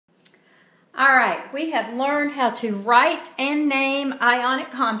All right, we have learned how to write and name ionic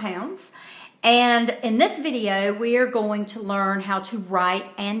compounds. And in this video, we are going to learn how to write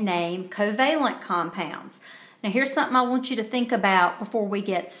and name covalent compounds. Now, here's something I want you to think about before we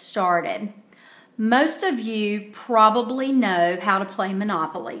get started. Most of you probably know how to play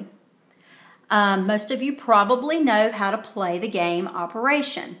Monopoly. Most of you probably know how to play the game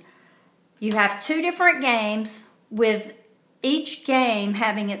Operation. You have two different games with each game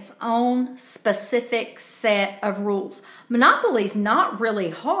having its own specific set of rules. Monopoly's not really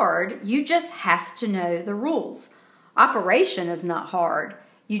hard. You just have to know the rules. Operation is not hard.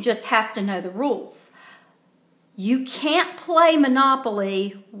 You just have to know the rules. You can't play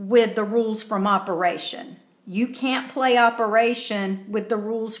Monopoly with the rules from Operation. You can't play Operation with the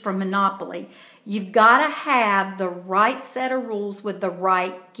rules from Monopoly. You've got to have the right set of rules with the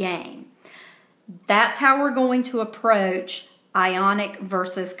right game. That's how we're going to approach ionic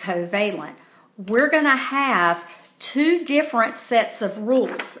versus covalent. We're going to have two different sets of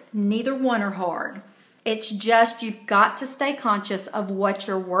rules. Neither one are hard. It's just you've got to stay conscious of what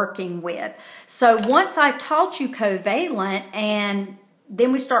you're working with. So once I've taught you covalent and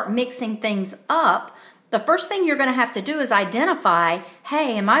then we start mixing things up, the first thing you're going to have to do is identify,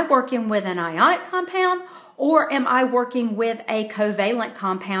 hey, am I working with an ionic compound or am I working with a covalent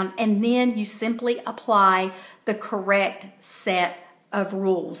compound? And then you simply apply the correct set of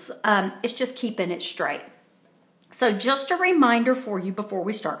rules. It's just keeping it straight. So just a reminder for you before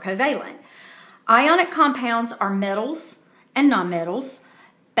we start covalent. Ionic compounds are metals and nonmetals.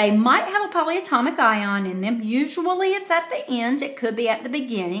 They might have a polyatomic ion in them. Usually it's at the end. It could be at the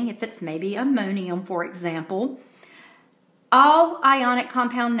beginning if it's maybe ammonium, for example. All ionic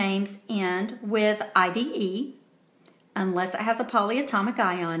compound names end with IDE unless it has a polyatomic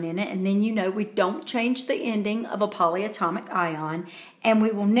ion in it, and then you know we don't change the ending of a polyatomic ion, and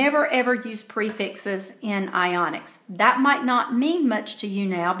we will never ever use prefixes in ionics. That might not mean much to you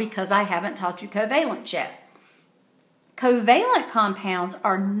now because I haven't taught you covalent yet. Covalent compounds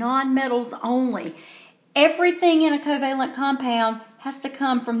are nonmetals only. Everything in a covalent compound has to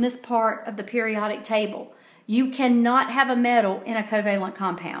come from this part of the periodic table. You cannot have a metal in a covalent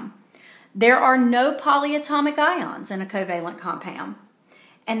compound. There are no polyatomic ions in a covalent compound.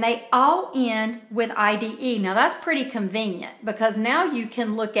 And they all end with IDE. Now that's pretty convenient because now you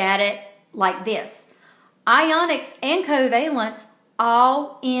can look at it like this. Ionics and covalents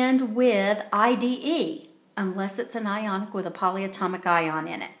all end with IDE unless it's an ionic with a polyatomic ion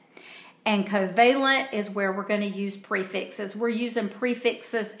in it. And covalent is where we're going to use prefixes. We're using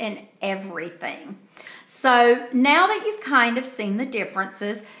prefixes in everything. So now that you've kind of seen the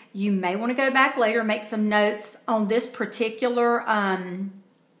differences, you may want to go back later and make some notes on this particular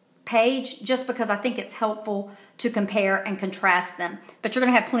page just because I think it's helpful to compare and contrast them. But you're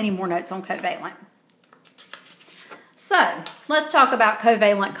going to have plenty more notes on covalent. So let's talk about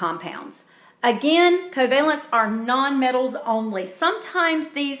covalent compounds. Again, covalents are nonmetals only. Sometimes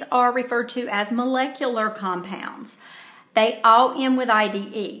these are referred to as molecular compounds. They all end with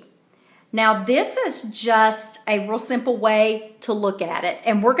IDE. Now, this is just a real simple way to look at it,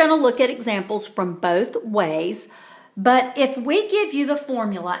 and we're going to look at examples from both ways. But if we give you the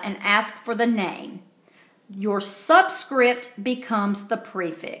formula and ask for the name, your subscript becomes the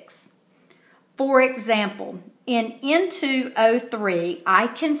prefix. For example, in N2O3, I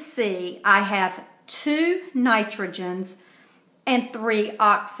can see I have 2 nitrogens and 3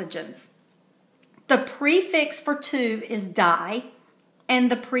 oxygens. The prefix for 2 is di,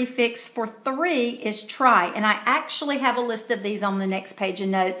 and the prefix for 3 is tri. And I actually have a list of these on the next page of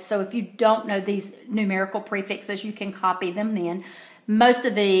notes, so if you don't know these numerical prefixes, you can copy them then. Most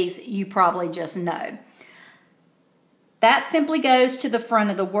of these you probably just know. That simply goes to the front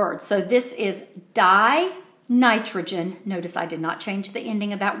of the word. So this is dinitrogen. Notice I did not change the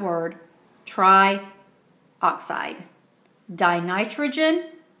ending of that word. Trioxide. Dinitrogen,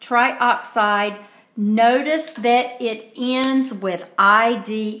 trioxide. Notice that it ends with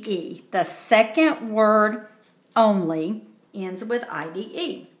IDE. The second word only ends with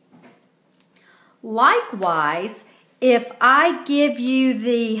IDE. Likewise, if I give you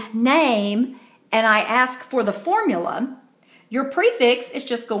the name and I ask for the formula, your prefix is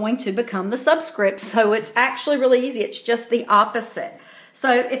just going to become the subscript. So it's actually really easy. It's just the opposite.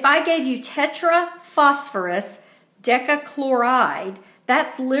 So if I gave you Tetra Phosphorus decachloride,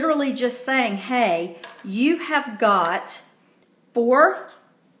 that's literally just saying, hey, you have got 4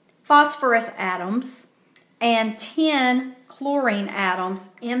 phosphorus atoms and 10 chlorine atoms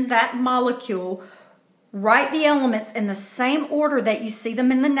in that molecule. Write the elements in the same order that you see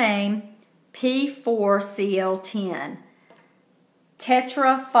them in the name, P4Cl10.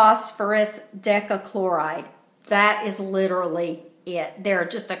 tetraphosphorus decachloride. That is literally it. There are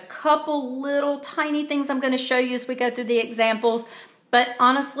just a couple little tiny things I'm going to show you as we go through the examples, but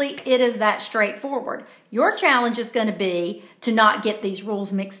honestly, it is that straightforward. Your challenge is going to be to not get these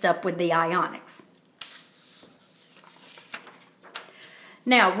rules mixed up with the ionics.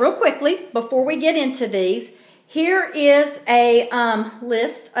 Now, real quickly, before we get into these, here is a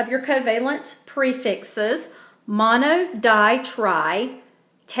list of your covalent prefixes: mono, di, tri,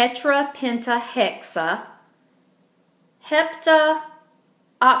 tetra, penta, hexa, hepta,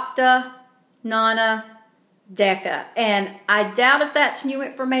 octa, nona, deca. And I doubt if that's new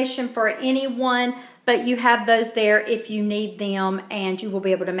information for anyone, but you have those there if you need them, and you will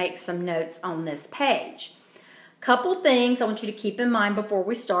be able to make some notes on this page. Couple things I want you to keep in mind before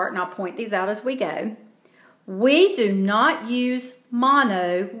we start, and I'll point these out as we go. We do not use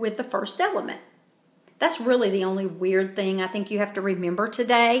mono with the first element. That's really the only weird thing I think you have to remember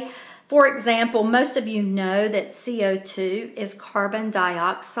today. For example, most of you know that CO2 is carbon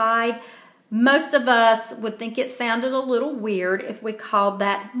dioxide. Most of us would think it sounded a little weird if we called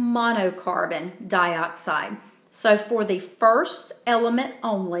that monocarbon dioxide. So for the first element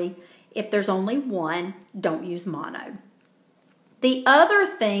only, if there's only one, don't use mono. The other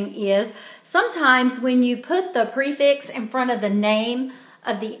thing is, sometimes when you put the prefix in front of the name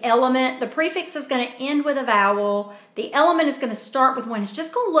of the element, the prefix is going to end with a vowel, the element is going to start with one. It's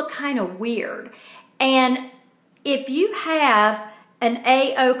just going to look kind of weird. And if you have an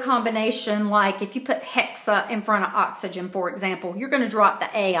AO combination, like if you put hexa in front of oxygen, for example, you're going to drop the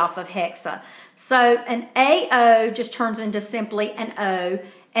A off of hexa. So an AO just turns into simply an O,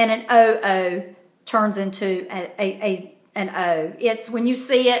 and an OO turns into an O. It's when you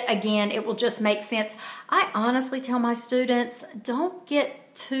see it again, it will just make sense. I honestly tell my students, don't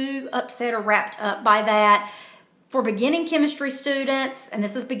get too upset or wrapped up by that. For beginning chemistry students, and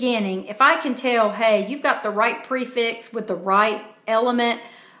this is beginning, if I can tell, hey, you've got the right prefix with the right element,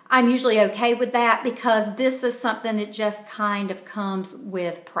 I'm usually okay with that, because this is something that just kind of comes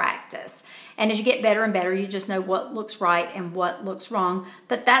with practice. And as you get better and better, you just know what looks right and what looks wrong.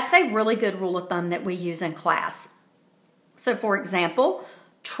 But that's a really good rule of thumb that we use in class. So for example,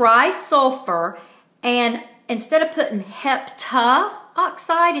 trisulfur, and instead of putting hepta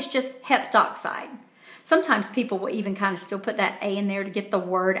oxide, it's just heptoxide. Sometimes people will even kind of still put that A in there to get the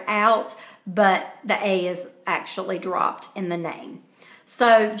word out, but the A is actually dropped in the name.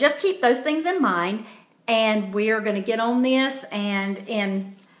 So just keep those things in mind, and we are going to get on this, and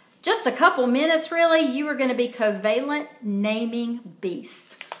in just a couple minutes, really, you are going to be covalent naming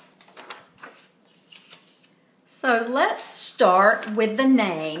beast. So let's start with the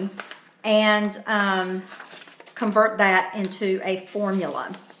name and convert that into a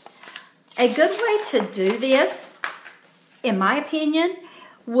formula. A good way to do this, in my opinion,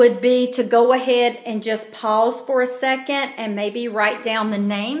 would be to go ahead and just pause for a second and maybe write down the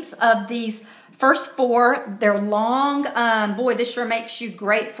names of these first four. They're long. Boy, this sure makes you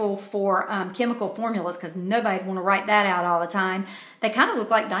grateful for chemical formulas, because nobody would want to write that out all the time. They kind of look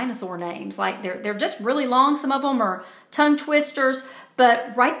like dinosaur names. Like they're just really long. Some of them are tongue twisters,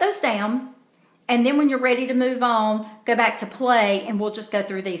 but write those down. And then when you're ready to move on, go back to play, and we'll just go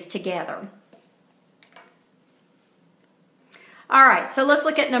through these together. All right, so let's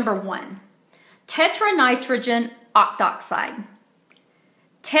look at number 1. Tetranitrogen octoxide.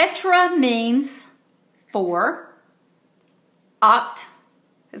 Tetra means 4. Oct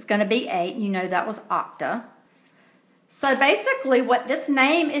is going to be 8. You know that was octa. So basically what this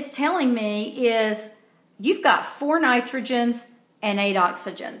name is telling me is you've got 4 nitrogens and 8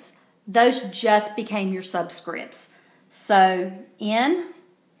 oxygens. Those just became your subscripts. So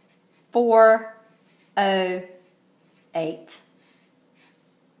N4O8.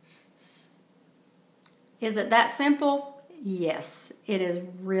 Is it that simple? Yes, it is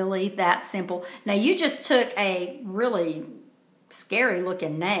really that simple. Now you just took a really scary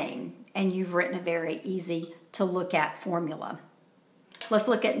looking name and you've written a very easy to look at formula. Let's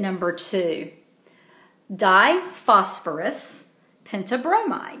look at number 2. Diphosphorus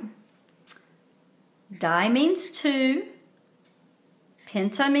pentabromide. Di means 2.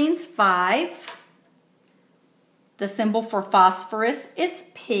 Penta means 5. The symbol for phosphorus is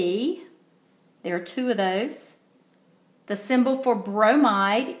P. There are 2 of those. The symbol for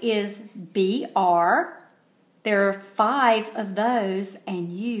bromide is Br. There are 5 of those,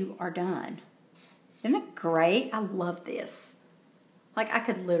 and you are done. Isn't that great? I love this. Like, I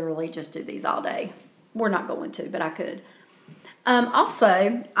could literally just do these all day. We're not going to, but I could.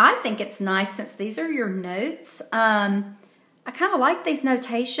 Also, I think it's nice, since these are your notes, I kind of like these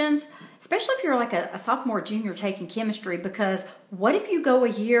notations. especially if you're like a sophomore or junior taking chemistry, because what if you go a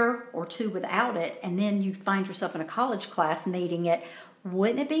year or two without it and then you find yourself in a college class needing it?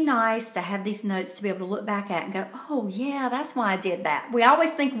 Wouldn't it be nice to have these notes to be able to look back at and go, oh yeah, that's why I did that. We always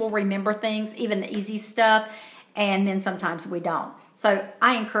think we'll remember things, even the easy stuff, and then sometimes we don't. So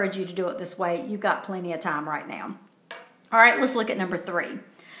I encourage you to do it this way. You've got plenty of time right now. All right, let's look at number 3.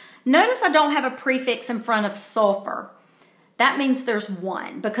 Notice I don't have a prefix in front of sulfur. That means there's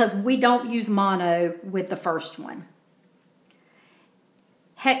 1 because we don't use mono with the first one.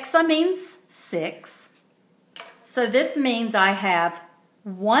 Hexa means 6. So this means I have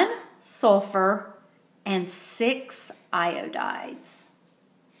 1 sulfur and 6 iodides.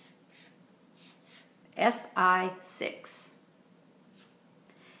 Si6.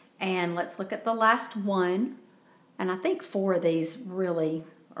 And let's look at the last one. And I think 4 of these really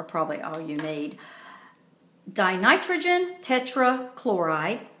are probably all you need. Dinitrogen, Tetra,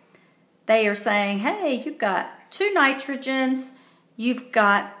 Chloride. They are saying, hey, you've got 2 nitrogens, you've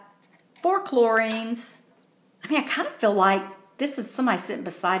got 4 chlorines. I mean, I kind of feel like this is somebody sitting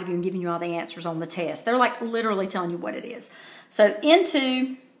beside of you and giving you all the answers on the test. They're like literally telling you what it is. So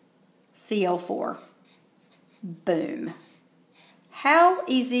N2Cl4. Boom. How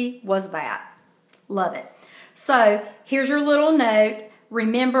easy was that? Love it. So here's your little note.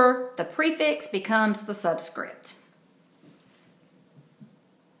 Remember, the prefix becomes the subscript.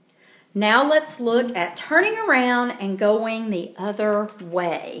 Now let's look at turning around and going the other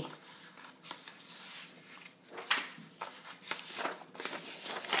way.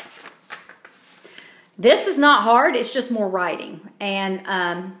 This is not hard, it's just more writing. And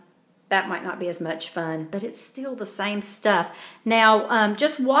that might not be as much fun, but it's still the same stuff. Now,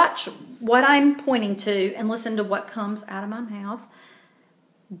 just watch what I'm pointing to and listen to what comes out of my mouth.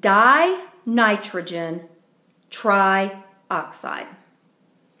 Dinitrogen trioxide.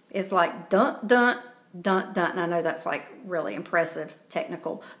 It's like dun, dun, dun, dun. And I know that's like really impressive,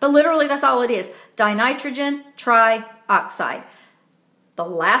 technical. But literally, that's all it is. Dinitrogen trioxide. The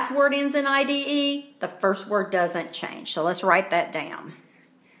last word ends in IDE. The first word doesn't change. So let's write that down.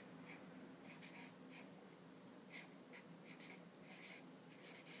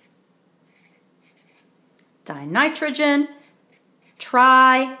 Dinitrogen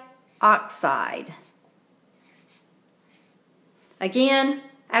trioxide. Again,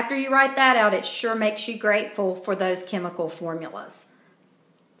 after you write that out, it sure makes you grateful for those chemical formulas.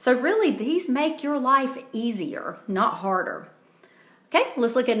 So really, these make your life easier, not harder. Okay,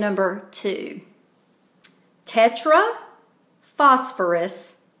 let's look at number 2. Tetra,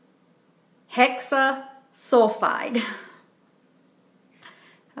 phosphorus, hexa, sulfide.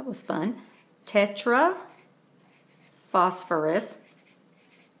 That was fun. Tetra, phosphorus,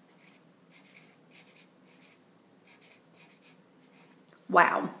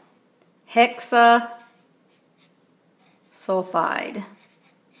 wow, hexa, sulfide.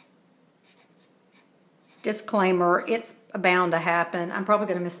 Disclaimer, it's bound to happen. I'm probably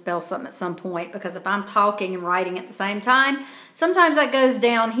going to misspell something at some point because if I'm talking and writing at the same time, sometimes that goes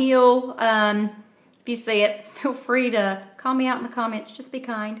downhill. If you see it, feel free to call me out in the comments. Just be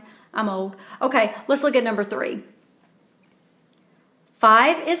kind. I'm old. Okay, let's look at number 3.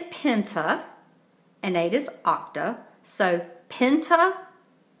 5 is penta and 8 is octa. So penta,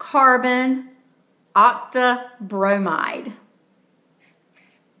 carbon, octa, bromide.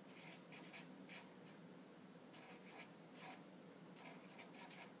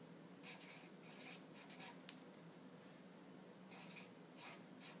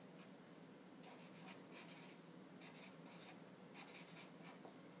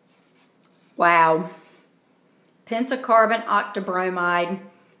 Wow. Pentacarbon octabromide.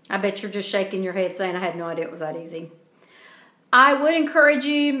 I bet you're just shaking your head saying, I had no idea it was that easy. I would encourage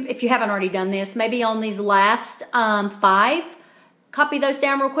you, if you haven't already done this, maybe on these last 5, copy those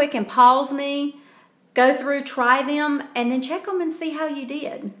down real quick and pause me. Go through, try them, and then check them and see how you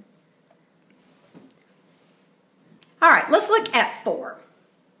did. All right, let's look at 4.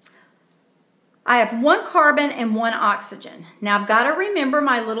 I have 1 carbon and 1 oxygen. Now I've got to remember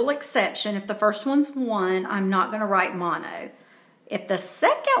my little exception. If the first one's 1, I'm not going to write mono. If the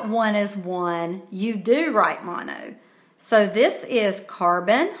second one is 1, you do write mono. So this is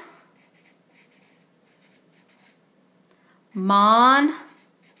carbon,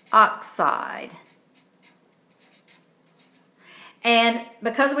 monoxide. And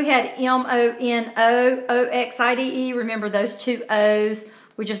because we had M-O-N-O, O-X-I-D-E, remember those 2 O's,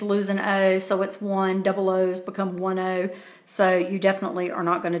 we just lose an O, so it's 1. Double O's become 1 O. So you definitely are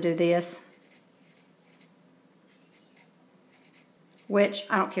not going to do this. Which,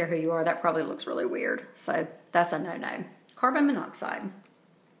 I don't care who you are, that probably looks really weird. So that's a no-no. Carbon monoxide.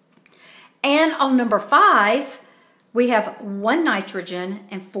 And on number 5, we have 1 nitrogen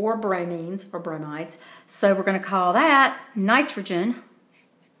and 4 bromines or bromides. So we're going to call that nitrogen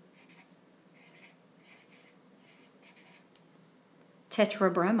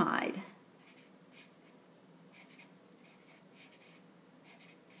tetrabromide.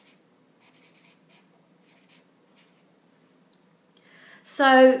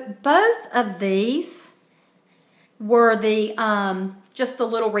 So both of these were the just the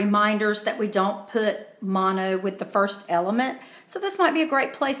little reminders that we don't put mono with the first element. So this might be a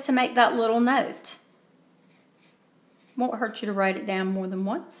great place to make that little note. Won't hurt you to write it down more than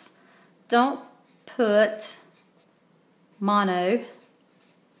once. Don't put mono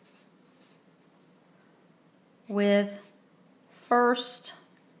with first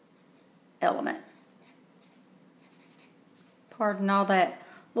element. Pardon all that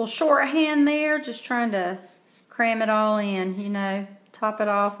little shorthand there, just trying to cram it all in, you know, top it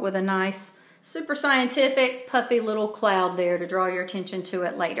off with a nice, super scientific, puffy little cloud there to draw your attention to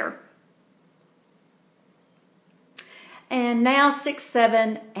it later. And now 6,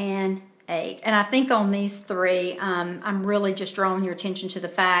 7, and 8. And I think on these 3, I'm really just drawing your attention to the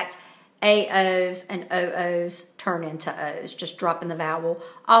fact AOs and OOs turn into O's, just dropping the vowel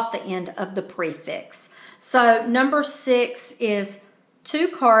off the end of the prefix. So number 6 is 2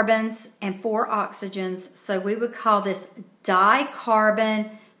 carbons and 4 oxygens. So we would call this dicarbon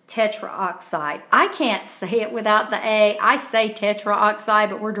tetraoxide. I can't say it without the A. I say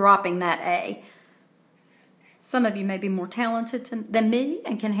tetraoxide, but we're dropping that A. Some of you may be more talented than me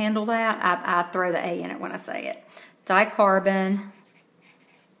and can handle that. I throw the A in it when I say it. Dicarbon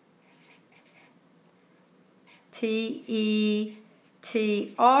tetroxide.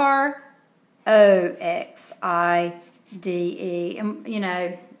 And, you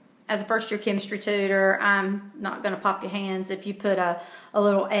know, as a first-year chemistry tutor, I'm not going to pop your hands if you put a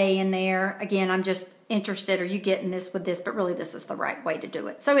little A in there. Again, I'm just interested, are you getting this with this? But really, this is the right way to do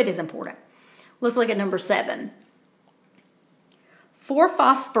it. So it is important. Let's look at number 7. 4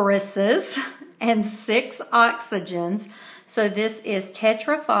 phosphoruses and 6 oxygens. So this is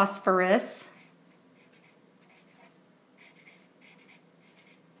tetraphosphorus.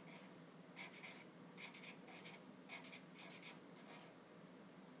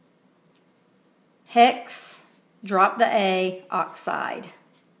 Hex, drop the A, oxide.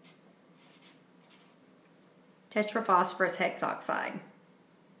 Tetraphosphorus hexoxide.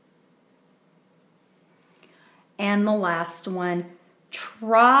 And the last one,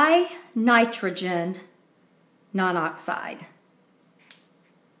 trinitrogen non-oxide.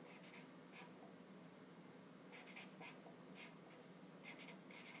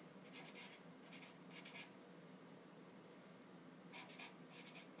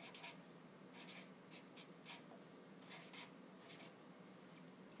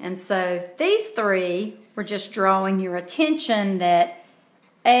 And so these 3 were just drawing your attention that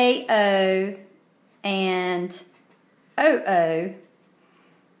AO and OO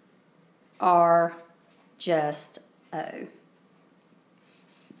are just O.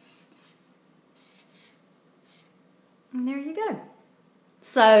 And there you go.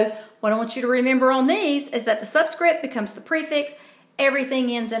 So what I want you to remember on these is that the subscript becomes the prefix.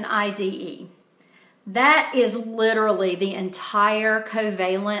 Everything ends in IDE. That is literally the entire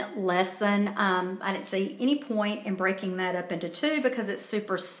covalent lesson. I didn't see any point in breaking that up into 2 because it's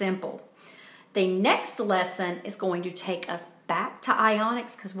super simple. The next lesson is going to take us back to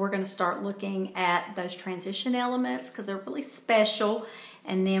ionics because we're going to start looking at those transition elements because they're really special,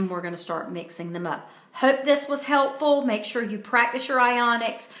 and then we're going to start mixing them up. Hope this was helpful. Make sure you practice your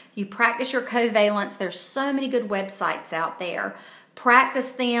ionics, you practice your covalents. There's so many good websites out there.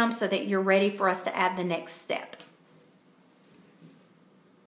 Practice them so that you're ready for us to add the next step.